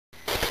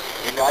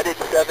United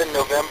 7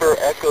 November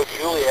Echo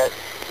Juliet.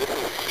 This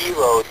is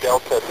Kilo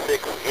Delta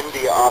 6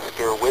 India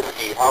Oscar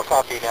Whiskey. How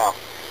copy now?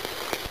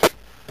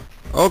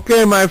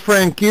 Okay, my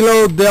friend,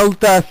 Kilo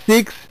Delta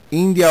 6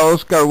 India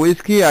Oscar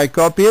Whiskey, I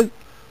copied.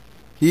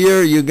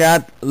 Here you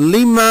got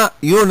Lima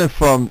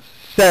Uniform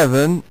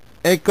 7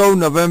 Echo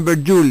November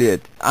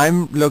Juliet.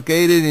 I'm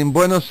located in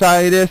Buenos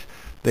Aires,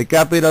 the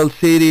capital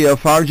city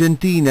of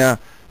Argentina,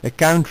 a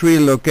country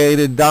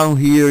located down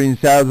here in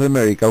South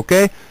America,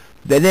 okay?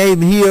 The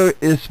name here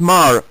is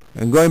Mar.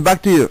 And going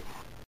back to you.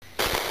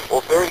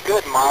 Well, very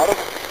good, Mar.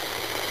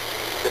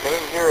 The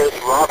name here is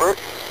Robert,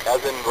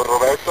 as in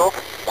Roberto.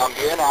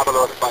 También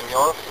hablo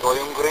español. Soy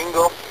un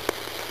gringo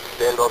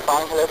de Los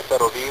Ángeles,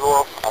 pero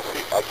vivo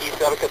aquí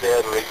cerca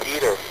de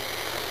Repeater.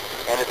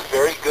 And it's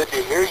very good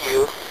to hear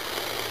you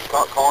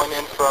calling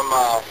in from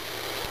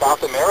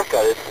South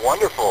America. It's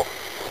wonderful.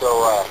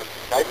 So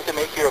nice to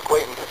make your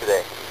acquaintance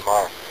today,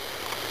 Mar.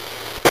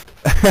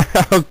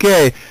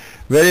 Okay,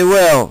 very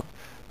well.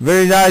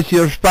 Very nice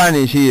your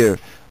Spanish here.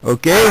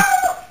 Okay?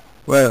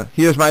 Well,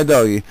 here's my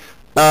doggy.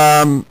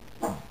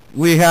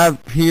 We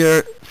have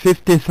here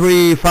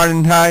 53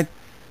 Fahrenheit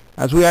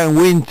as we are in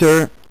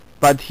winter,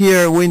 but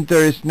here winter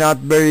is not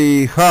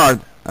very hard,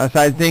 as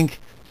I think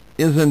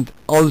isn't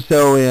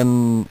also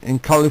in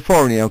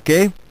California,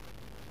 okay?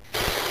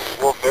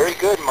 Well, very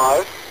good,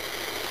 Mars.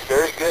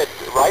 Very good.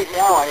 Right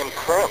now I am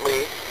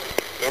currently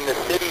in the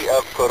city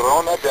of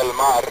Corona del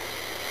Mar,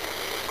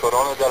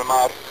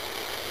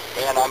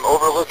 and I'm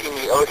overlooking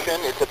the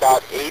ocean. It's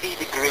about 80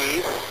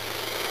 degrees.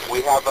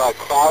 We have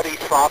cloudy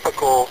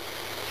tropical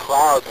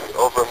clouds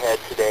overhead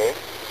today.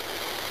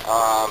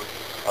 A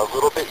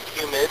little bit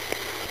humid.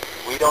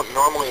 We don't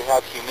normally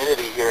have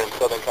humidity here in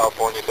Southern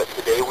California, but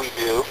today we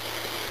do.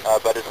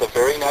 But it's a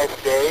very nice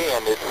day,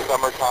 and it's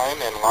summertime,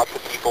 and lots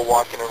of people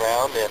walking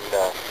around and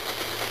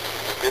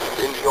just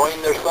enjoying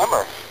their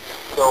summer.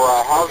 So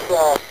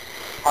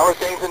how are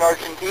things in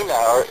Argentina?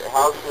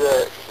 How's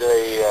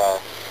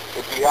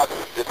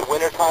it's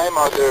winter time?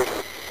 Are there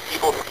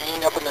people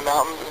skiing up in the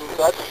mountains and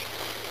such?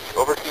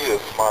 Over to you,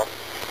 Mark.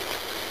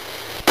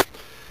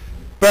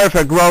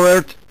 Perfect,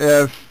 Robert.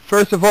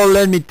 First of all,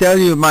 let me tell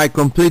you my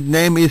complete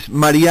name is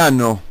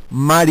Mariano,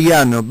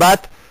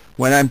 but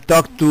when I'm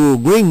talking to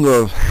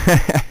gringos,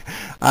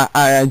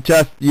 I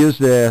just use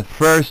the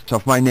first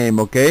of my name,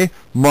 okay?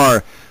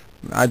 Mar.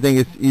 I think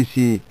it's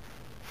easy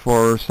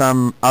for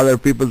some other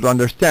people to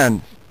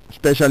understand,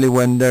 especially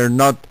when they're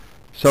not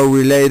so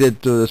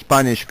related to the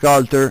Spanish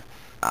culture.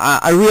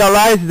 I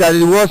realized that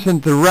it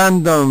wasn't a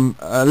random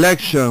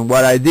election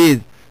what I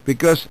did,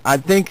 because I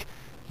think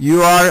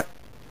you are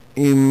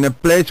in a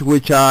place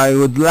which I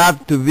would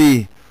love to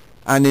be,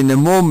 and in a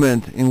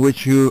moment in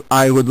which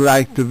I would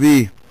like to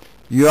be.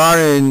 You are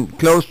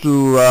close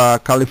to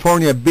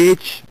California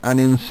beach and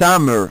in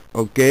summer,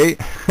 okay?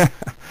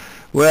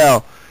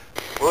 Well.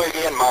 Muy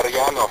bien,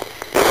 Mariano.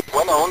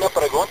 Bueno, una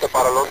pregunta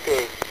para los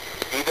que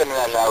viven en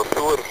el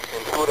sur,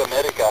 en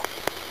Sudamérica.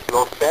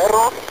 ¿Los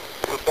perros,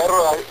 sus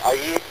perros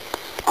ahí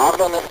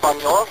hablan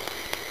español?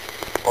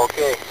 Ok,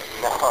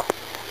 no,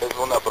 es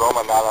una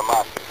broma nada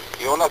más.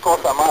 Y una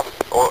cosa más,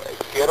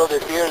 quiero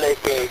decirle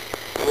que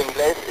su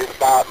inglés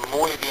está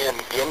muy bien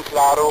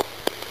claro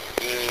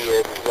y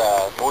es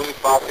muy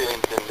fácil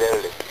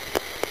entenderle.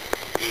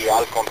 Y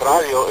al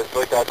contrario,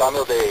 estoy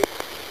tratando de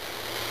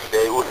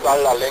usar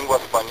la lengua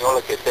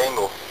española que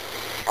tengo,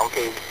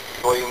 aunque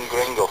soy un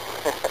gringo.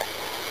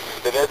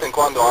 De vez en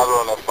cuando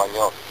hablo en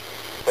español.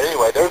 But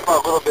anyway, there's a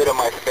little bit of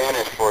my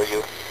Spanish for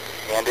you,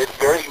 and it's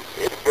very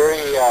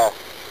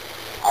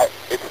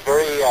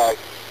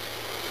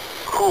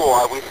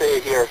cool. We say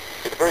it here.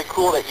 It's very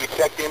cool that you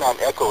checked in on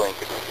Echolink.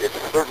 It's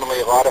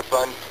certainly a lot of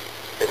fun,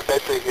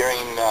 especially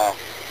hearing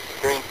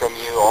from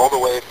you all the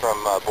way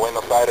from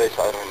Buenos Aires,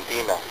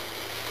 Argentina.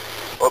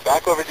 Well,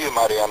 back over to you,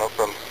 Mariano,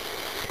 from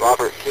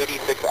Robert,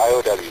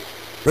 KD6IOW.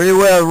 Very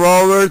well,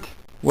 Robert.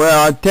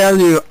 Well, I tell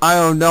you, I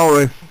don't know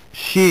if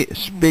she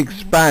speaks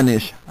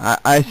Spanish.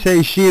 I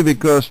say she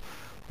because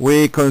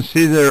we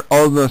consider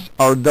almost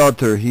our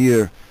daughter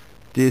here,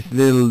 this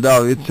little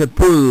dog. It's a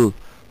poodle.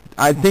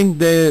 I think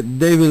they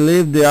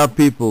believe they are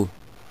people,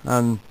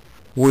 and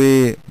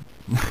we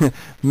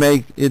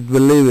make it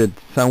believe it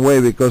some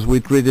way because we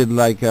treat it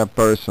like a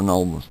person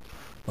almost.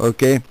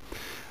 Okay?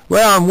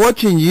 Well, I'm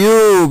watching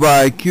you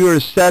by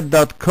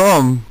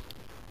QSO.com.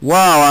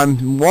 Wow,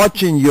 I'm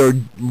watching your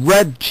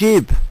red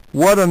Jeep.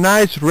 What a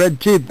nice red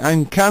Jeep.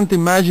 I can't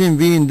imagine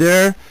being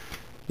there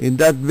in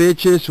that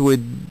beaches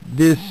with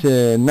this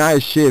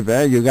nice ship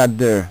you got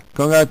there.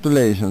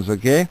 Congratulations,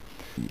 okay?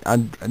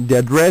 And the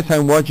address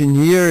I'm watching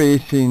here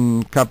is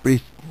in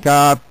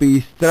Capistrano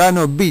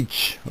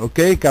Beach,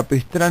 okay?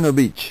 Capistrano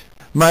Beach.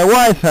 My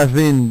wife has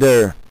been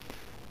there.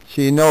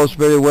 She knows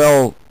very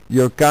well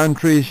your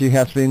country. She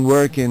has been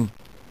working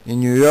in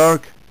New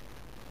York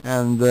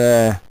and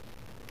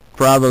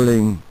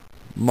traveling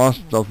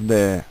most of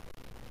the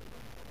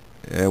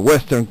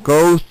western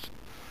coast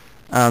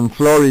and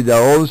Florida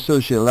also.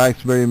 She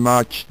likes very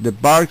much the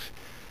parks,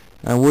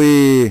 and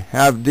we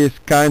have this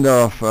kind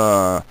of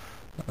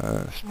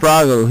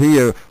struggle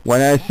here.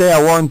 When I say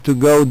I want to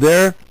go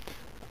there,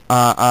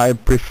 I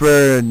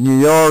prefer New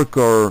York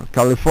or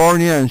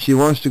California, and she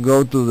wants to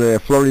go to the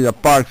Florida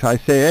parks. I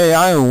say, hey,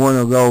 I don't want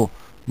to go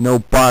no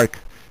park,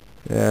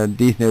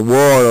 Disney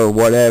World or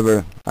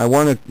whatever. I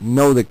want to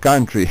know the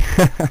country.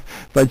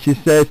 But she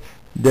says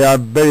they are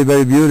very,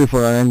 very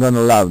beautiful, and I'm going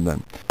to love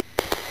them.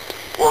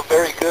 Well,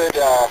 very good,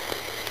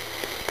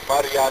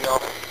 Mariano.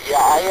 Yeah,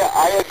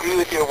 I agree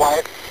with your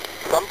wife.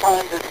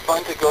 Sometimes it's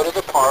fun to go to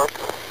the park,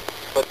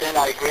 but then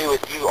I agree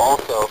with you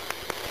also.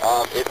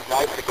 It's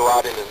nice to go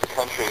out into the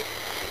country,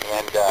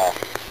 and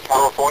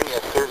California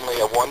is certainly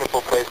a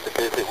wonderful place to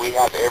visit. We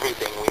have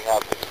everything. We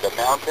have the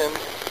mountains.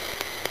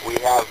 We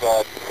have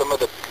some of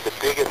the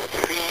biggest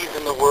trees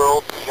in the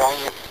world,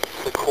 giant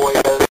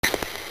sequoias,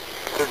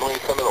 certainly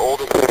some of the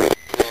oldest trees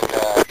in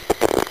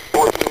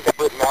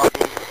 14-foot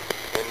mountains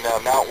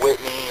in Mount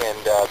Whitney, and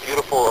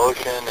beautiful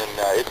ocean, and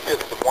it's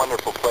just a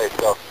wonderful place.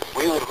 So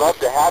we would love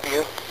to have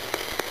you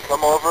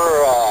come over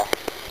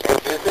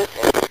and visit,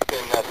 and you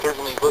can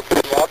certainly look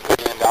me up,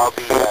 and I'll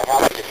be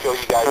happy to show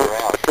you guys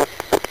around.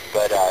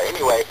 But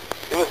anyway,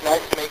 it was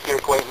nice to make your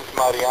acquaintance,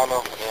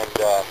 Mariano,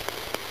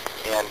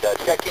 and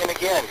check in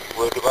again.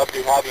 We'd love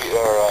to have you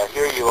or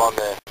hear you on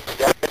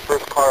that's the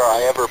first car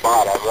I ever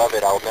bought. I love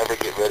it. I'll never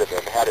get rid of it.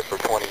 I've had it for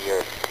 20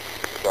 years.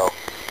 So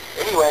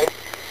anyway,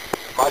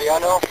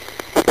 Mariano,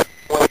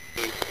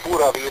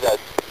 pura vida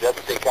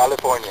desde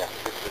California.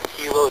 This is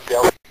Kilo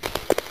Delta.